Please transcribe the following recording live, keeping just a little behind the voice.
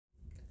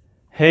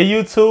Hey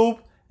YouTube,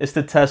 it's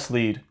the test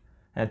lead,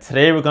 and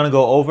today we're going to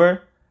go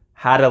over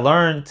how to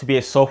learn to be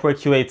a software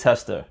QA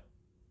tester.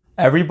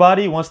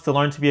 Everybody wants to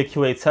learn to be a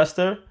QA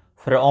tester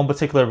for their own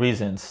particular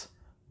reasons,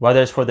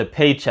 whether it's for the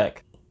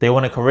paycheck, they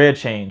want a career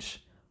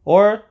change,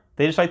 or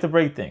they just like to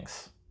break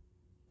things.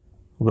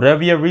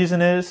 Whatever your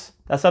reason is,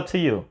 that's up to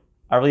you.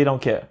 I really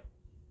don't care.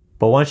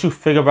 But once you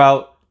figure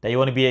out that you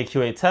want to be a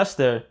QA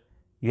tester,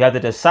 you have to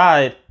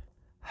decide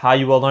how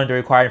you will learn the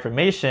required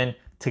information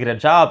to get a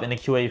job in the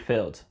QA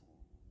field.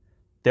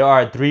 There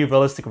are 3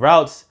 realistic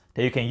routes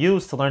that you can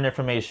use to learn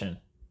information.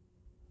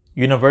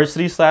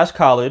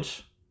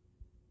 University/college,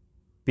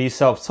 be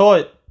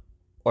self-taught,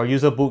 or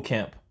use a boot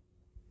camp.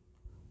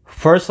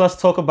 First, let's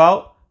talk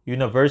about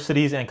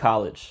universities and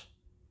college.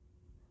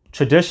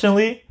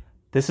 Traditionally,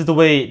 this is the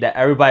way that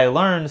everybody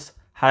learns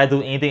how to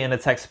do anything in the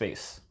tech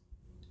space.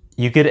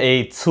 You get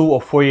a 2 or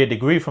 4 year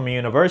degree from a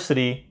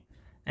university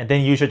and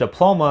then use your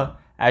diploma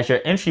as your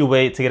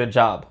entryway to get a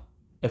job.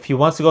 If you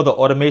want to go the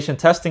automation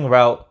testing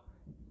route,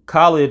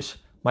 college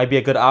might be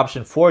a good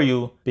option for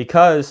you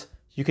because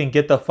you can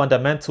get the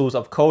fundamentals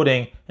of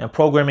coding and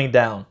programming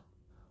down.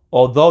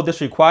 Although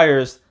this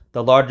requires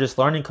the largest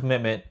learning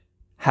commitment,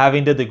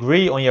 having the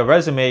degree on your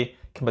resume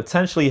can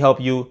potentially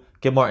help you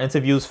get more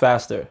interviews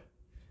faster.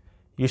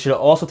 You should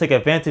also take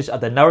advantage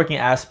of the networking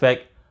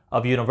aspect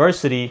of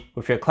university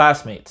with your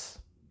classmates.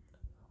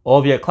 All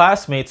of your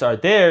classmates are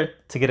there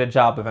to get a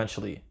job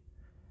eventually.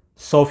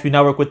 So if you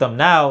network with them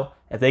now,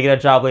 if they get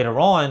a job later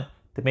on,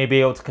 they may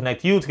be able to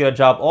connect you to get a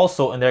job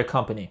also in their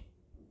company.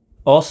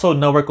 Also,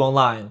 network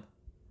online.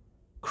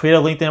 Create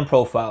a LinkedIn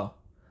profile.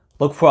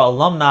 Look for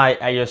alumni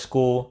at your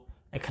school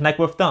and connect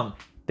with them.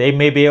 They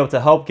may be able to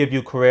help give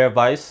you career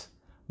advice,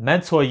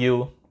 mentor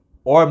you,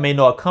 or may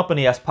know a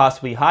company that's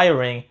possibly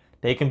hiring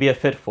that you can be a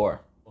fit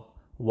for.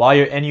 While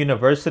you're in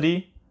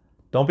university,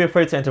 don't be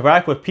afraid to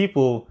interact with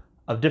people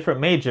of different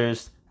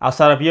majors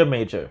outside of your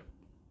major,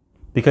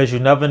 because you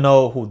never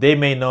know who they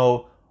may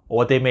know or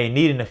what they may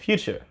need in the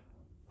future.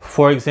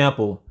 For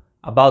example,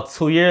 about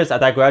 2 years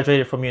after I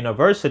graduated from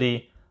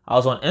university, I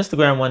was on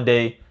Instagram one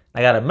day and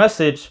I got a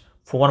message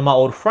from one of my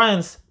old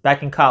friends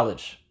back in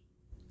college.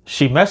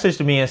 She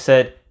messaged me and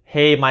said,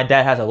 "Hey, my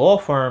dad has a law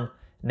firm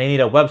and they need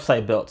a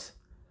website built.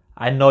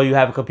 I know you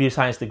have a computer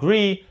science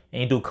degree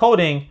and you do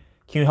coding.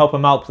 Can you help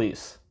him out,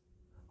 please?"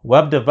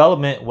 Web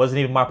development wasn't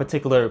even my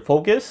particular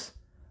focus,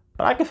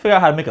 but I could figure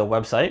out how to make a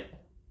website.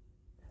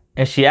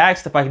 And she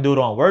asked if I could do it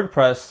on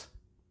WordPress,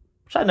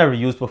 which I'd never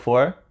used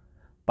before.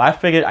 But I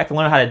figured I can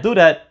learn how to do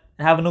that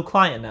and have a new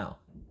client now.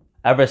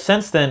 Ever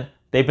since then,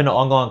 they've been an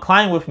ongoing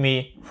client with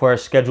me for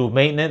scheduled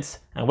maintenance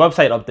and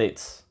website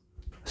updates.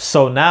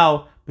 So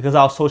now, because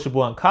I was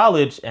sociable in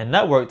college and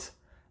networked,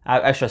 I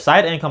have extra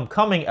side income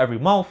coming every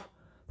month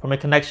from a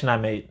connection I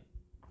made.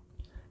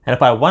 And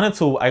if I wanted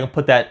to, I can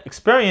put that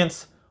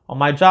experience on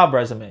my job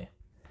resume.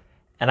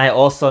 And I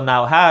also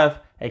now have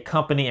a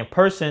company in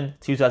person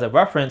to use as a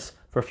reference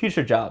for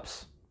future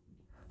jobs.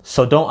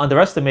 So don't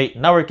underestimate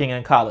networking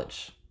in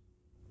college.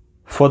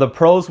 For the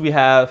pros, we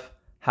have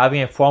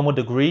having a formal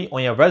degree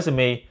on your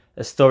resume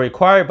is still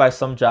required by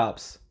some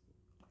jobs.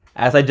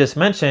 As I just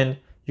mentioned,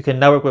 you can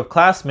network with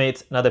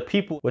classmates and other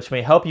people, which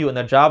may help you in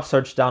the job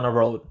search down the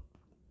road.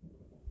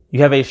 You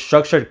have a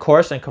structured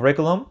course and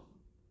curriculum.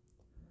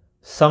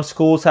 Some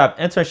schools have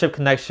internship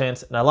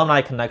connections and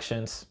alumni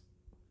connections,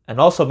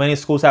 and also many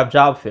schools have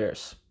job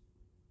fairs.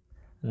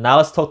 Now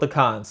let's talk the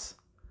cons.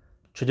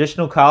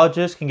 Traditional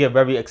colleges can get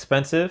very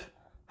expensive.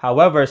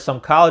 However,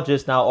 some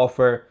colleges now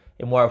offer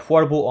a more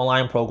affordable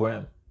online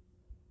program.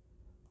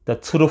 The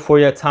 2 to 4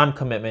 year time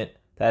commitment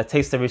that it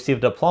takes to receive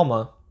a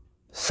diploma.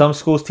 Some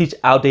schools teach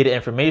outdated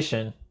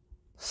information.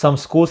 Some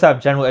schools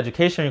have general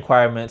education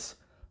requirements,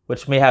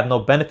 which may have no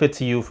benefit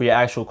to you for your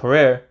actual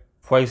career.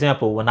 For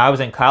example, when I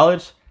was in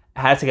college,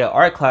 I had to get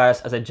art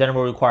class as a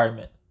general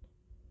requirement.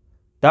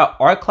 That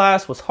art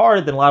class was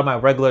harder than a lot of my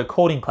regular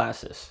coding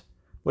classes,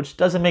 which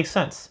doesn't make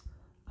sense.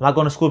 I'm not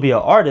going to school to be an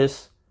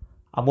artist.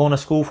 I'm going to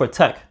school for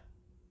tech.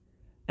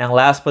 And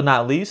last but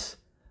not least,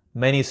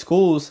 many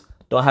schools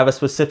don't have a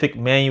specific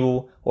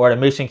manual or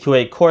automation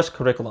QA course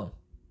curriculum.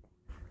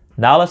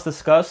 Now let's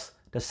discuss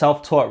the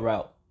self-taught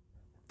route.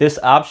 This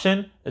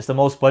option is the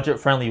most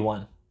budget-friendly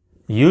one.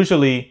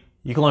 Usually,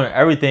 you can learn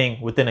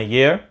everything within a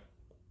year.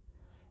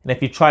 And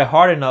if you try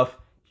hard enough,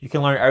 you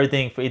can learn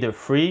everything for either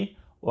free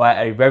or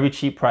at a very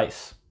cheap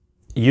price.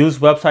 Use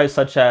websites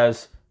such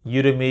as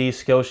Udemy,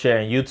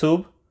 Skillshare, and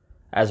YouTube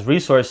as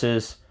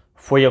resources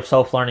for your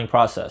self-learning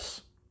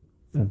process.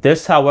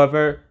 This,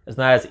 however, is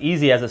not as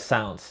easy as it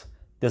sounds.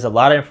 There's a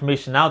lot of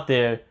information out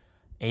there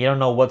and you don't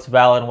know what's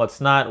valid and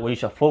what's not, what you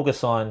should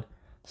focus on.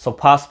 So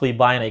possibly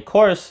buying a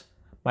course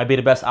might be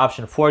the best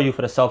option for you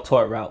for the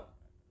self-taught route.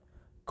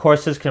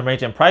 Courses can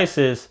range in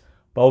prices,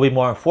 but will be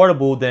more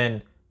affordable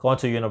than going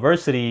to a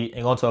university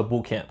and going to a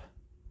boot camp.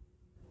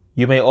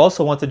 You may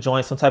also want to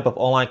join some type of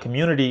online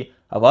community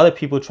of other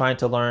people trying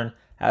to learn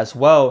as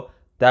well.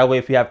 That way,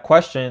 if you have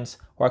questions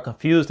or are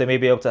confused, they may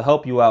be able to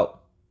help you out.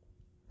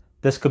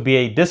 This could be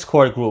a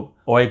Discord group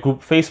or a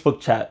group Facebook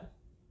chat.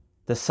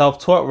 The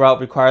self-taught route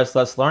requires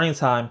less learning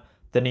time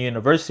than a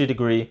university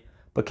degree,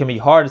 but can be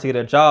harder to get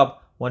a job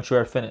once you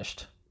are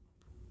finished.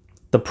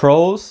 The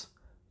pros: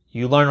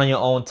 you learn on your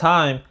own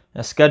time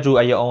and schedule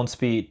at your own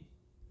speed.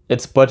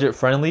 It's budget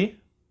friendly.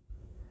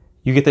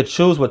 You get to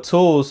choose what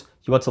tools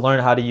you want to learn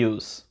how to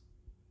use.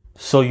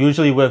 So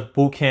usually with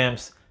boot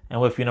camps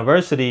and with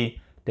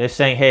university, they're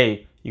saying,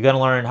 hey, you're going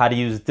to learn how to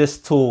use this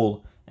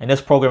tool and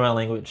this programming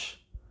language.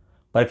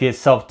 But if you're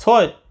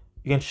self-taught,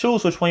 you can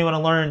choose which one you want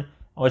to learn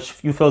and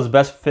which you feel is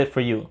best fit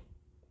for you.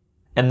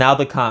 And now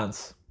the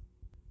cons.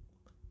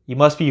 You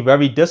must be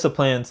very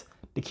disciplined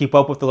to keep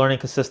up with the learning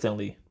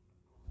consistently.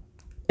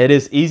 It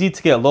is easy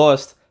to get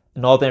lost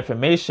in all the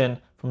information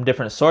from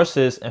different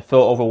sources and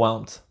feel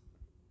overwhelmed.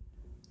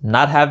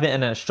 Not having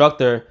an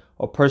instructor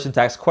or person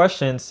to ask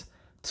questions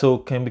to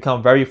can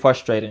become very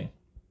frustrating.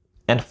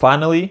 And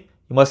finally,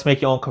 you must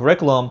make your own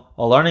curriculum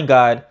or learning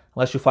guide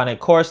unless you find a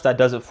course that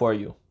does it for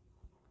you.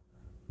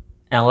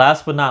 And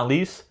last but not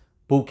least,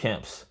 boot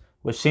camps,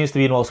 which seems to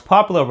be the most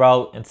popular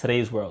route in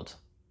today's world.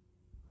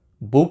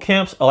 Boot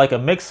camps are like a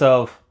mix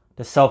of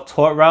the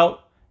self-taught route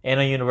and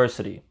a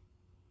university.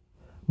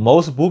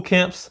 Most boot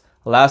camps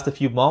last a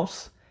few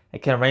months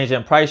and can range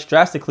in price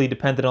drastically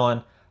depending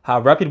on how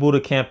reputable the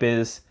camp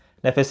is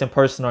and if it's in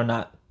person or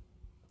not.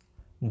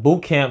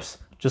 Boot camps,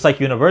 just like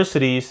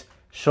universities,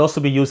 should also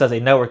be used as a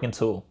networking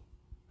tool.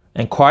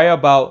 Inquire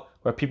about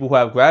where people who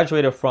have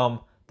graduated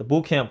from the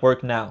boot camp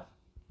work now.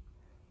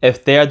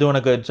 If they are doing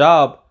a good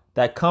job,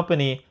 that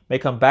company may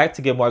come back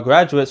to get more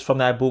graduates from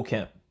that boot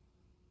camp.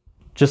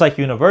 Just like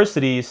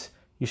universities,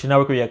 you should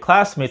network with your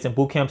classmates in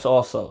boot camps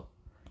also.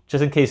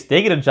 Just in case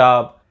they get a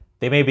job,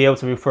 they may be able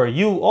to refer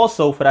you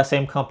also for that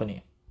same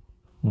company.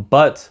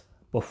 But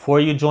before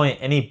you join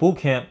any boot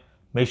camp,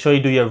 make sure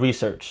you do your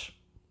research.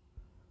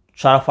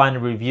 Try to find the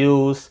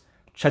reviews,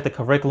 check the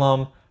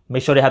curriculum,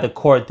 make sure they have the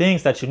core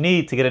things that you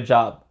need to get a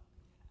job.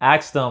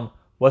 Ask them,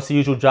 what's the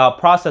usual job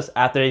process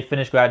after they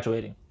finish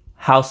graduating?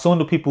 How soon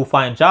do people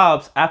find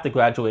jobs after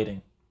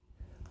graduating?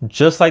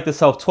 Just like the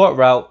self-taught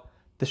route,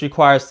 this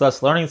requires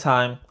less learning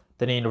time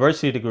than a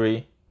university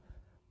degree,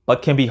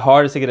 but can be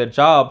harder to get a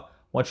job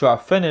once you are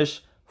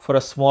finished for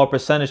the small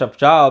percentage of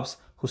jobs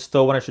who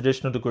still want a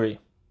traditional degree.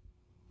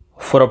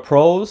 For the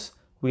pros,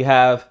 we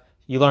have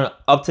you learn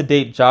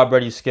up-to-date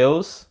job-ready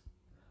skills,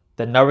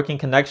 the networking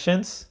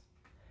connections,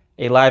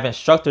 a live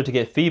instructor to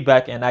get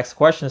feedback and ask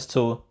questions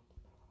to,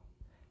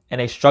 and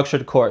a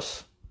structured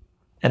course.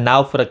 And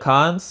now for the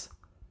cons.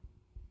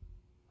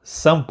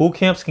 Some boot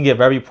camps can get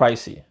very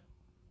pricey.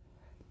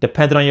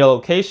 Depending on your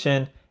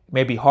location, it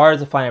may be hard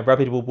to find a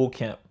reputable boot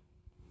camp.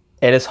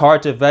 It is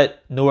hard to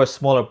vet newer,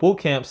 smaller boot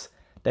camps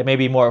that may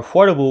be more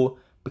affordable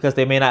because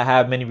they may not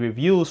have many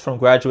reviews from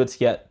graduates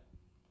yet.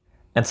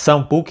 And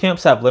some boot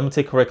camps have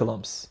limited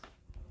curriculums.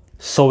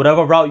 So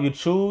whatever route you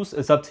choose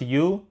is up to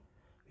you.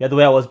 You have to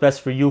weigh out what's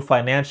best for you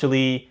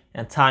financially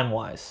and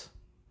time-wise.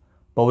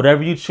 But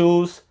whatever you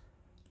choose,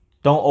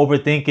 don't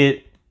overthink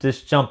it.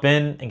 Just jump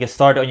in and get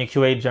started on your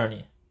QA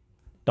journey.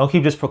 Don't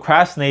keep just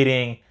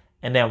procrastinating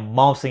and then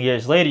months and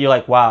years later, you're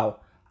like, wow,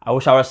 I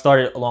wish I would have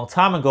started a long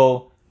time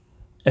ago.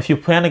 If you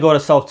plan to go the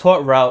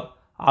self-taught route,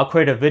 I'll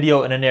create a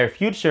video in the near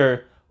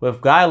future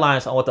with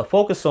guidelines on what to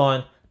focus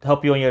on to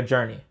help you on your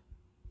journey.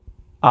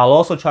 I'll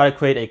also try to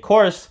create a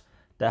course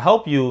to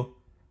help you,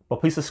 but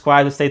please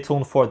subscribe and stay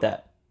tuned for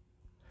that.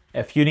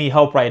 If you need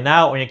help right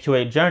now on your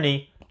QA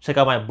journey, check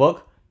out my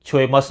book,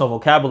 QA Must Know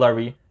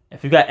Vocabulary.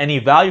 If you got any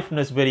value from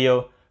this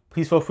video,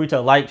 please feel free to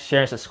like,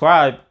 share, and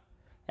subscribe.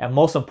 And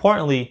most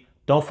importantly,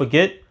 don't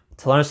forget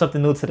to learn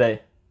something new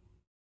today.